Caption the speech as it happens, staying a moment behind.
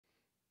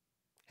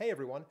Hey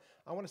everyone,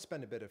 I want to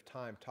spend a bit of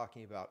time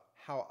talking about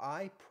how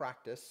I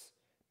practice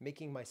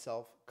making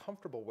myself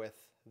comfortable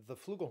with the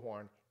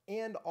flugelhorn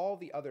and all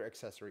the other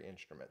accessory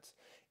instruments,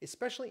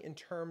 especially in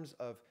terms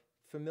of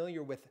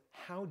familiar with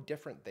how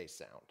different they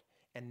sound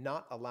and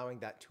not allowing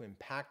that to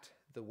impact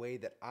the way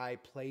that I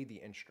play the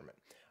instrument.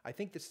 I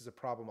think this is a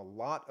problem a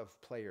lot of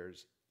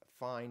players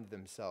find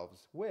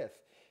themselves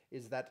with,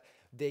 is that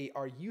they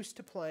are used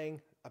to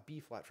playing a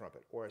B-flat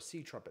trumpet or a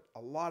C trumpet a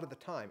lot of the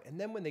time. And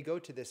then when they go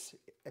to this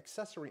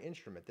accessory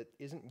instrument that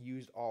isn't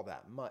used all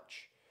that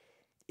much,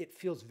 it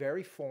feels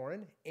very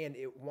foreign and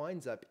it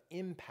winds up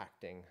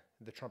impacting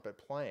the trumpet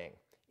playing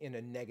in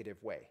a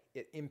negative way.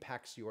 It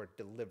impacts your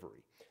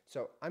delivery.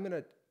 So I'm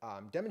going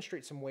to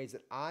demonstrate some ways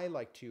that I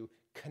like to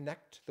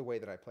connect the way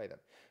that I play them.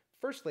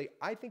 Firstly,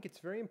 I think it's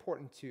very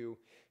important to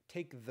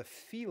take the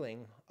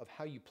feeling of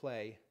how you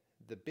play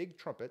the big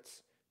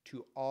trumpets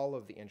to all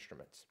of the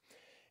instruments.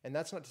 And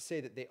that's not to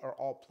say that they are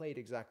all played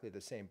exactly the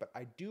same, but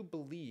I do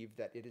believe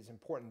that it is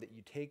important that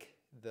you take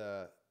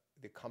the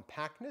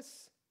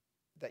compactness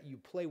that you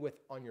play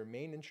with on your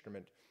main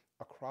instrument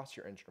across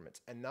your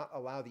instruments and not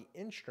allow the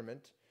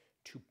instrument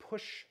to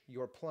push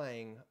your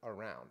playing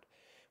around.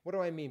 What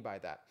do I mean by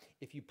that?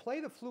 If you play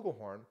the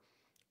flugelhorn,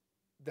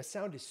 the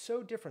sound is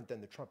so different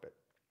than the trumpet.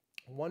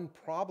 One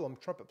problem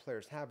trumpet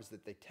players have is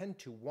that they tend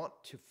to want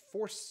to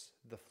force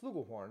the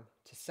flugelhorn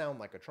to sound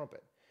like a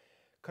trumpet.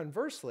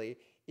 Conversely,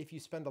 if you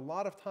spend a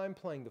lot of time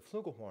playing the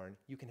flugelhorn,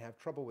 you can have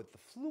trouble with the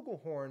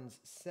flugelhorn's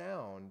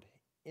sound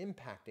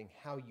impacting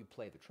how you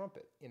play the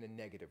trumpet in a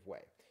negative way.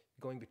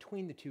 Going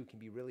between the two can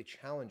be really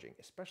challenging,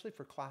 especially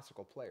for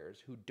classical players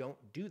who don't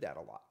do that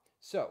a lot.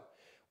 So,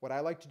 what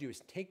I like to do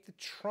is take the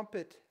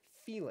trumpet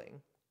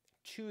feeling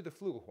to the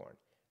flugelhorn,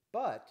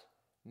 but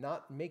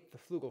not make the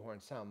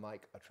flugelhorn sound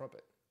like a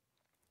trumpet.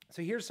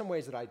 So here's some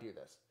ways that I do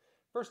this.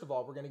 First of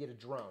all, we're going to get a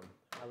drone.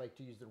 I like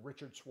to use the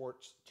Richard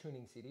Schwartz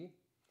tuning CD.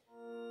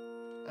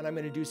 And I'm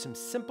going to do some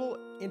simple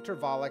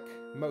intervallic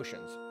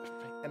motions.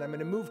 And I'm going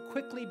to move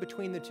quickly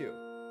between the two.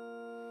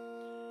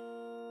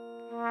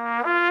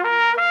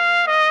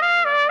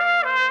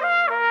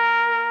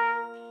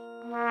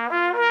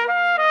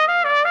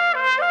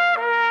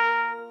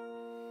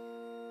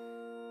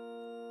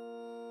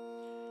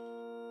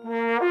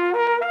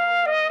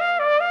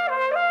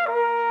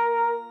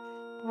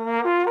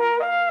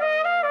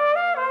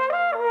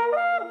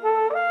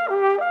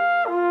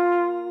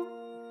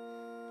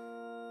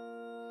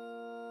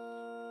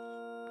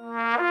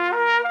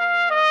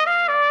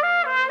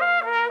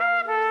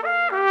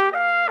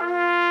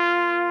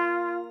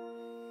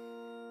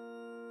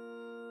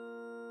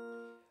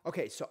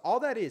 Okay, so all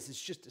that is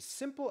just a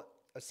simple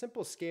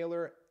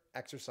scalar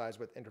exercise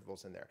with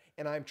intervals in there.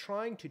 And I'm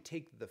trying to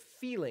take the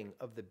feeling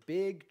of the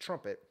big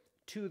trumpet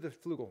to the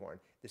flugelhorn,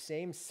 the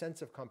same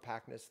sense of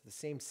compactness, the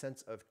same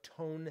sense of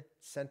tone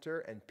center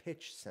and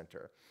pitch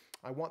center.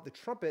 I want the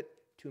trumpet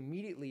to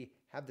immediately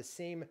have the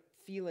same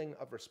feeling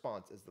of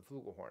response as the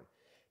flugelhorn.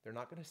 They're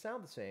not going to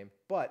sound the same,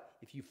 but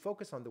if you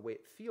focus on the way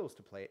it feels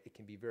to play it, it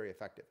can be very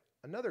effective.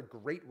 Another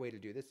great way to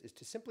do this is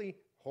to simply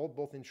hold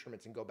both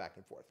instruments and go back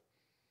and forth.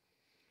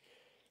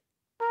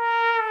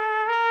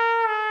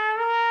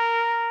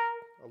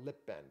 A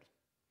lip bend.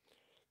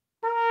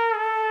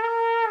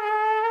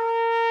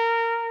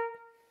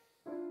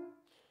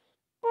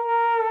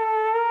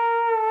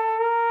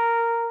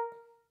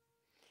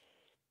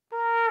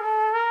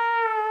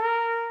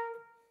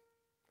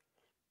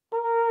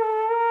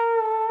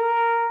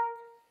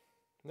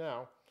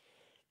 Now,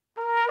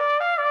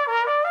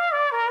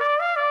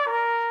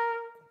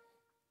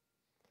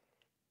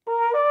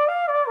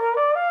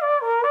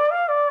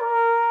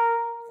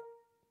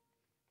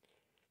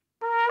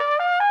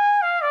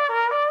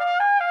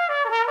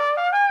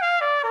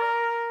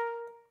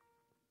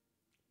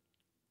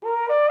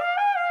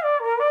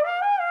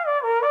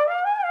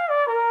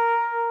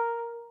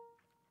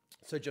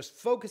 so just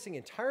focusing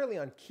entirely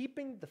on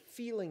keeping the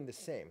feeling the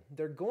same.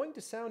 They're going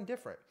to sound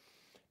different.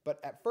 But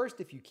at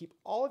first, if you keep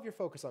all of your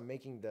focus on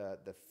making the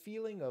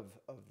feeling of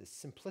the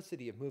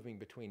simplicity of moving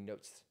between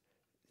notes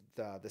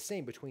the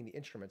same between the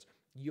instruments,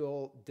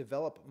 you'll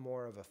develop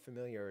more of a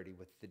familiarity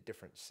with the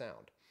different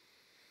sound.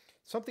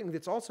 Something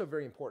that's also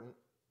very important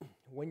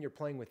when you're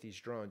playing with these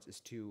drones is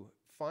to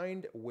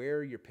find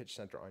where your pitch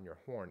center on your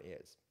horn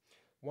is.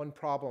 One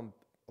problem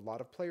a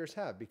lot of players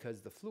have,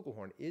 because the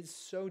flugelhorn is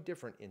so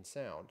different in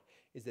sound,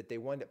 is that they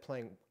wind up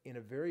playing in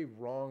a very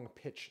wrong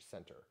pitch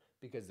center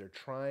because their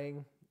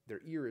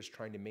ear is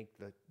trying to make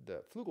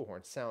the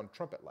flugelhorn sound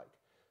trumpet-like.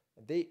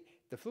 The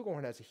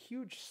flugelhorn has a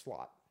huge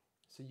slot,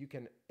 so you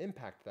can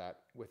impact that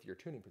with your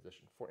tuning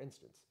position. For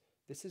instance,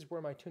 this is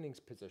where my tuning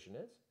position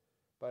is,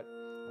 but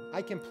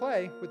I can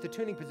play with the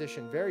tuning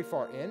position very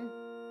far in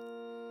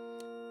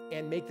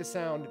and make the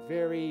sound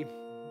very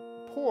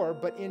poor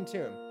but in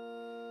tune.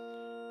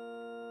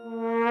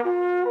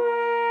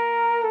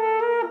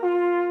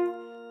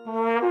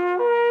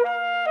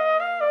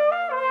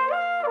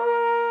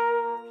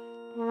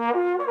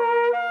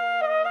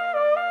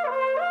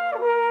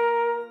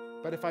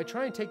 But if I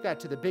try and take that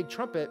to the big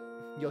trumpet,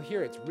 you'll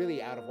hear it's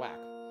really out of whack.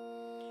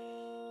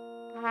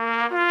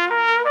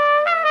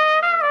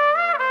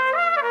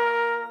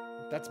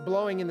 That's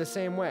blowing in the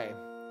same way.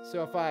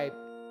 So if I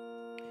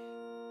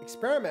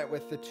experiment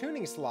with the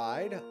tuning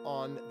slide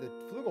on the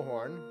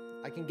flugelhorn,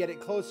 I can get it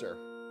closer.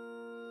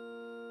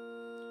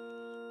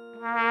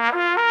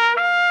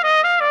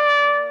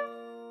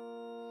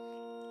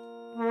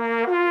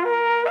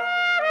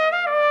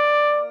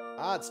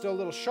 Ah, it's still a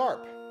little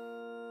sharp.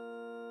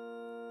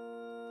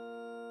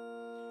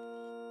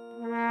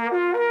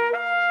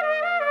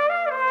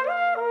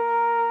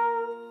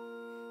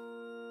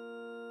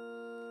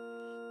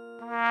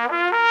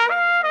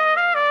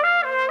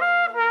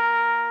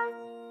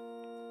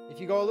 If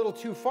you go a little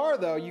too far,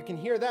 though, you can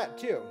hear that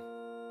too.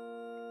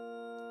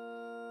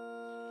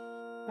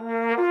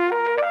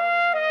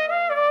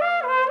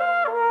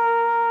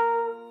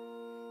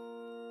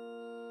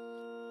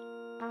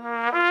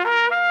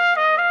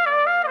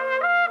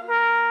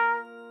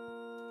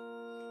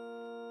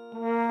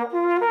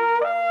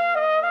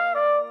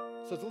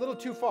 So it's a little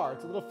too far.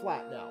 It's a little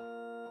flat now.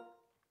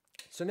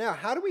 So now,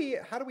 how do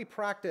we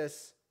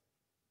practice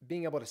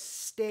being able to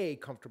stay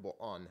comfortable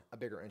on a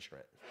bigger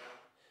instrument?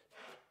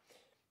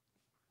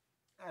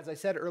 As I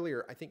said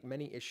earlier, I think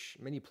many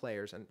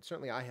players, and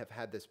certainly I have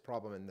had this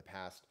problem in the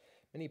past,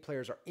 many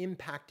players are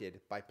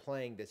impacted by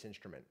playing this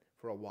instrument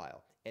for a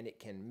while, and it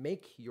can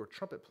make your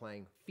trumpet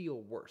playing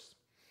feel worse.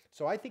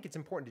 So I think it's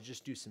important to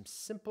just do some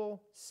simple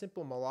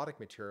melodic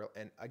material,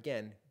 and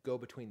again, go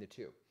between the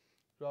two.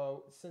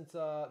 So since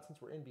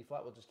we're in B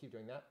flat, we'll just keep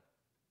doing that.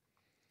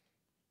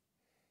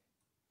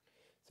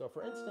 So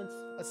for instance,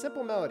 a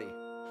simple melody.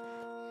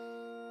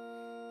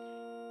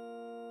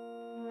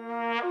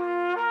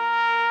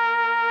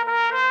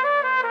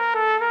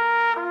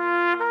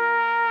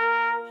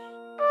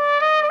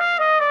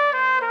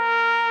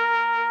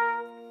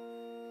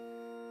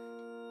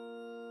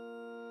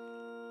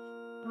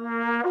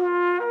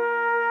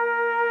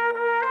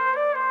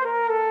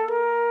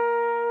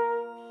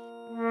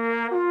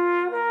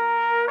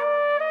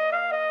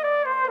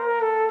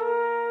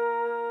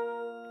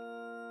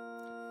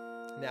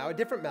 Now a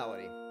different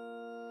melody.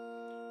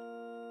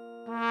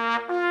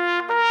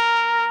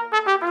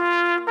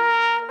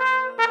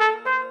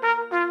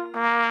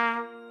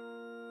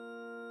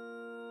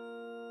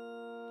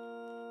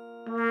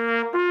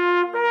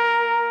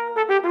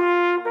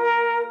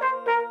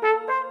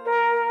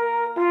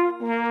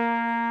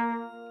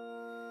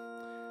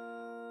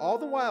 All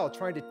the while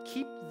trying to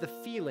keep the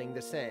feeling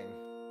the same.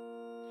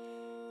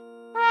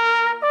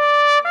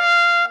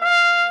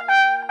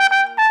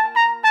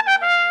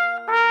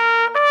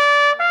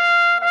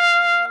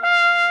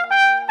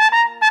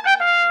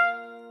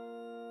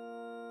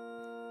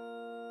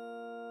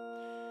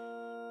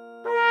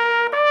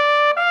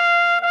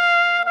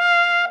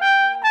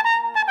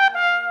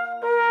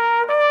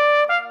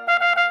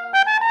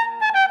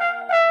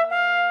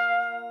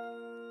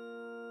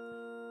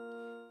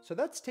 So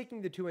that's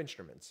taking the two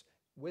instruments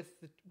with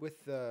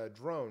the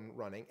drone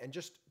running and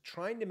just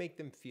trying to make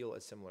them feel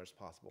as similar as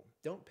possible.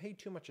 Don't pay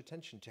too much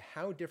attention to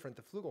how different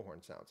the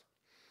flugelhorn sounds.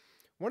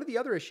 One of the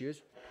other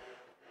issues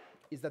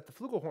is that the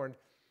flugelhorn,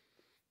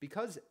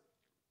 because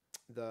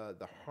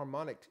the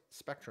harmonic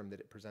spectrum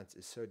that it presents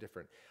is so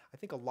different, I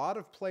think a lot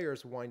of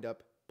players wind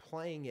up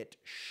playing it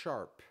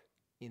sharp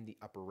in the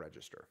upper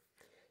register.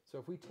 So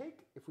if we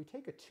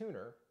take a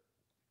tuner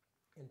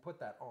and put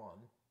that on,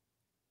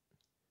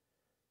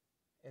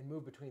 and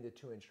move between the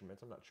two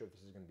instruments. I'm not sure if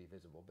this is going to be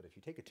visible, but if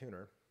you take a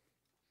tuner,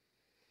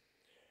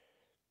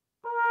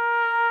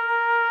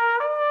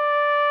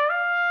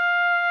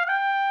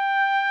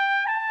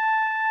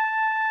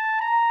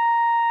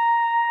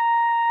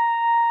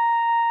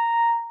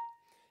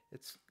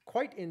 it's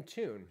quite in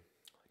tune.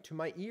 To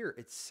my ear,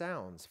 it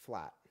sounds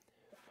flat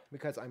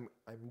because I'm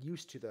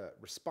used to the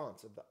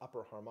response of the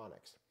upper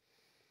harmonics.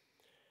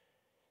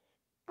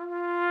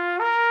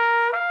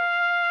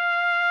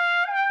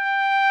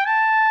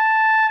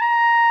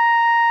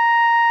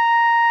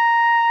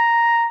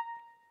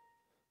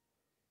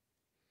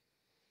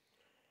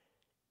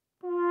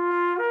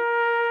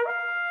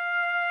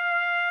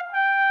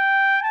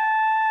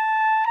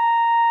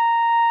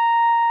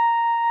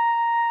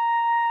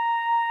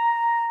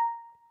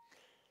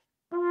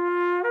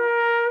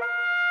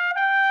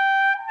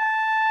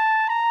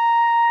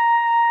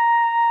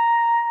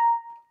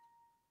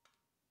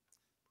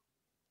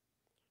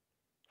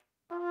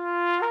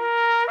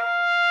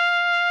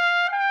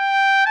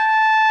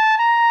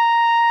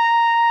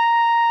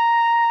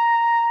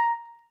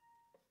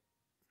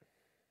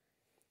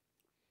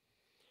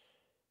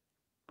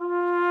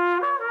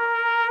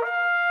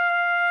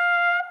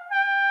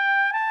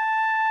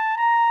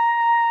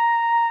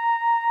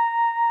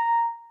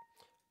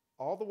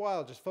 All the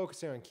while just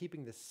focusing on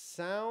keeping the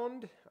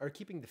sound or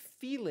keeping the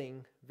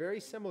feeling very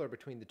similar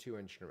between the two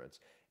instruments.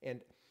 And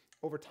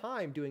over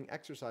time, doing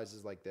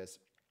exercises like this,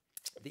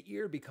 the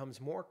ear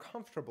becomes more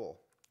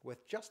comfortable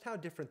with just how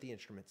different the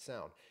instruments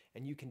sound.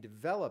 And you can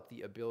develop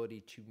the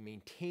ability to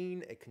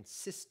maintain a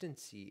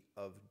consistency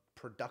of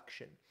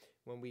production.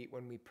 When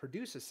we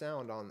produce a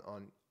sound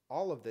on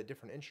all of the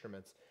different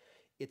instruments,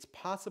 it's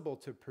possible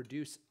to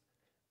produce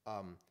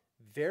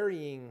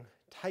varying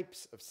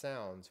types of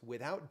sounds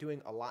without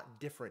doing a lot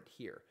different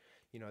here.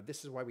 You know,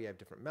 this is why we have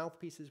different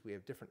mouthpieces, we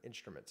have different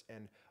instruments,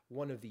 and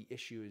one of the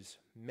issues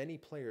many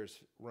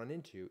players run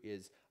into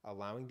is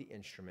allowing the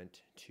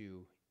instrument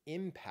to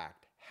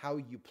impact how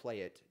you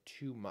play it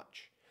too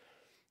much.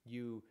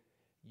 You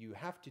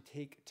have to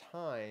take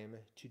time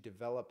to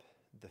develop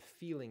the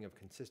feeling of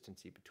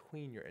consistency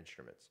between your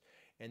instruments,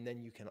 and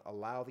then you can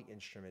allow the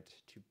instrument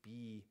to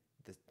be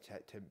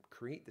to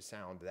create the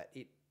sound that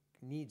it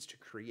needs to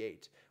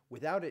create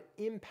without it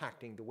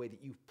impacting the way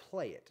that you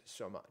play it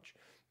so much.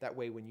 That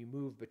way, when you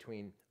move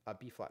between a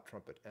B-flat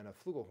trumpet and a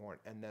flugelhorn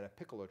and then a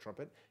piccolo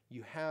trumpet,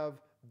 you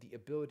have the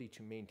ability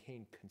to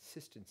maintain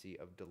consistency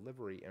of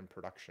delivery and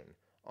production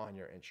on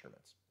your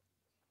instruments.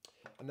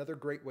 Another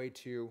great way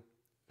to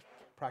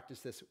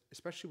practice this,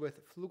 especially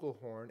with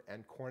flugelhorn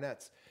and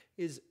cornets,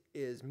 is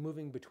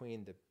moving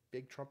between the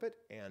big trumpet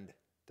and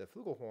the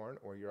flugelhorn,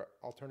 or your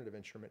alternative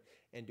instrument,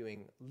 and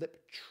doing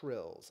lip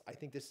trills. I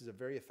think this is a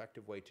very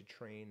effective way to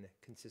train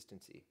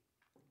consistency.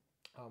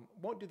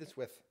 Won't do this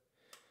with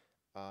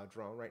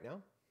drone right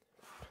now.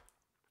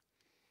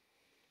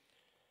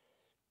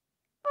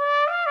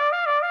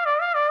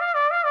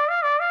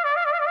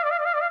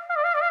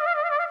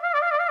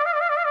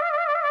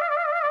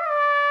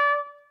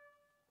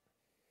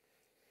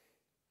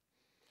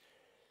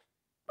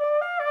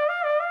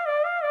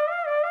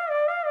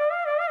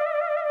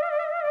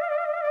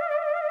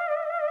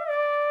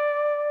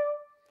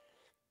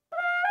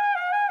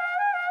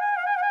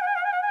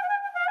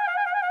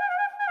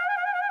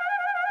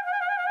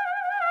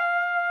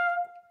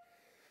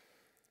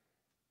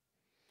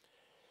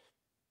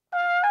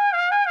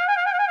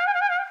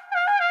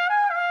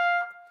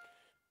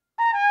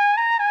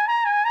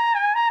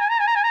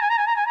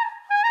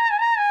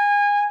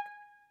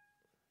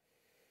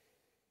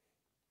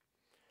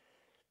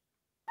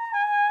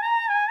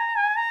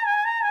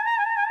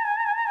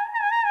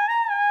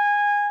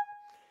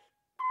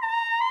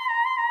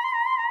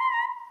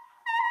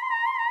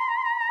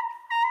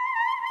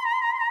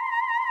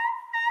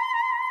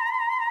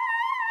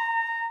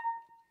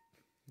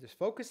 Just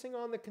focusing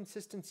on the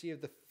consistency of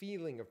the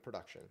feeling of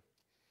production.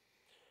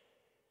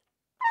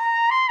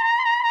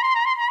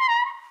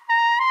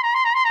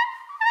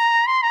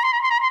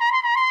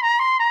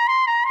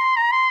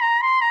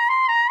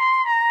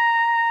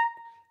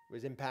 It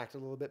was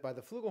impacted a little bit by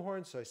the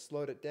flugelhorn, so I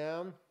slowed it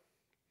down.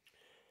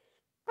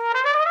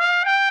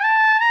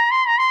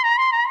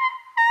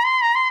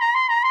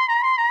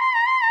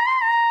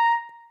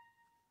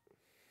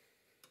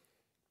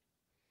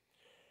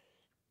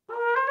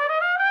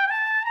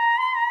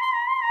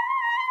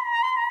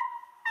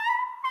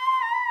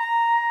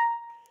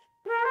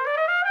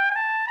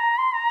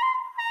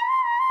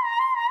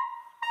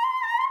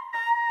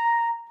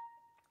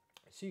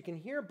 So you can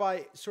hear,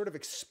 by sort of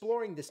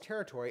exploring this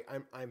territory,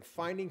 I'm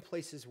finding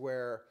places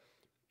where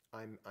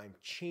I'm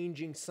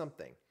changing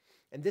something.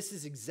 And this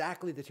is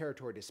exactly the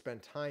territory to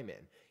spend time in.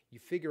 You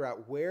figure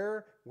out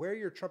where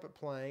your trumpet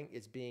playing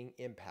is being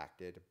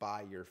impacted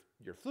by your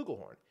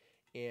flugelhorn.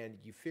 And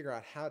you figure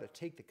out how to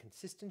take the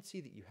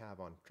consistency that you have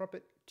on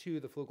trumpet to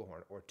the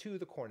flugelhorn, or to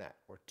the cornet,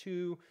 or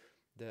to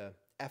the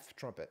F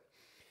trumpet.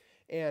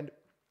 And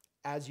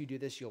as you do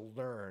this, you'll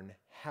learn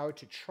how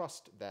to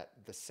trust that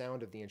the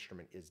sound of the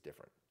instrument is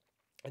different,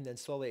 and then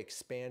slowly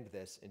expand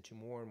this into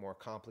more and more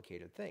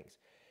complicated things.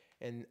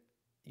 And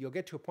you'll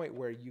get to a point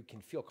where you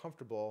can feel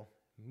comfortable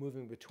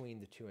moving between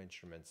the two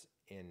instruments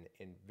in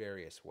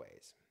various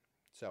ways.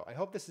 So I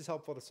hope this is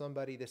helpful to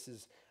somebody. This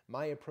is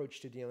my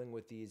approach to dealing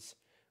with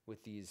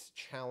these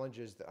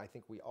challenges that I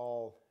think we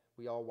all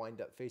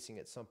wind up facing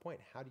at some point.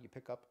 How do you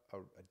pick up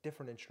a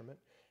different instrument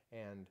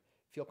and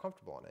feel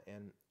comfortable on it?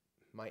 And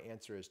my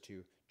answer is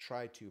to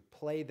try to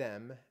play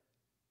them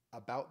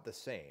about the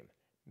same.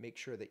 Make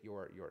sure that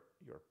your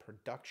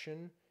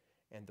production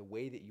and the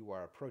way that you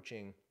are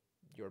approaching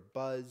your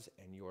buzz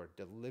and your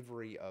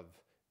delivery of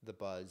the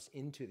buzz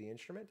into the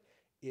instrument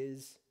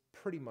is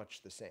pretty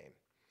much the same.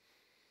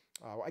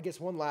 I guess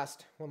one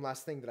last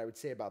thing that I would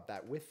say about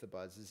that with the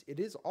buzz is it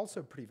is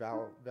also pretty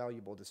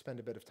valuable to spend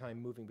a bit of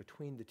time moving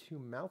between the two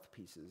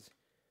mouthpieces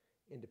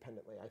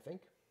independently, I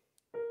think.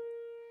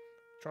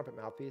 Trumpet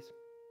mouthpiece.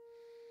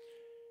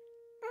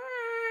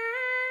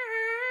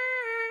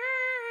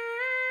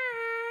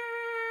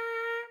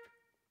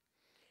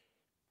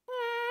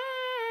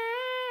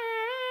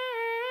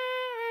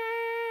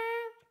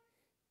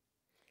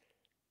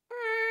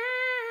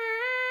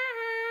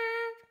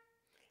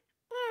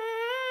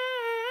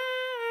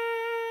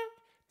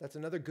 That's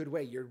another good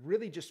way. You're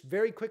really just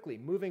very quickly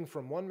moving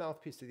from one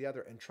mouthpiece to the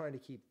other and trying to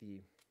keep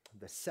the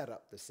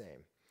setup the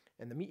same.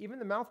 And even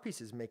the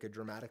mouthpieces make a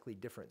dramatically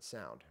different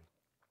sound.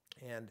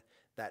 And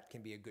that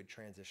can be a good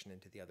transition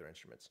into the other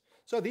instruments.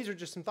 So these are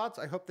just some thoughts.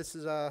 I hope this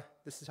is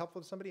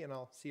helpful to somebody, and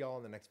I'll see you all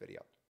in the next video.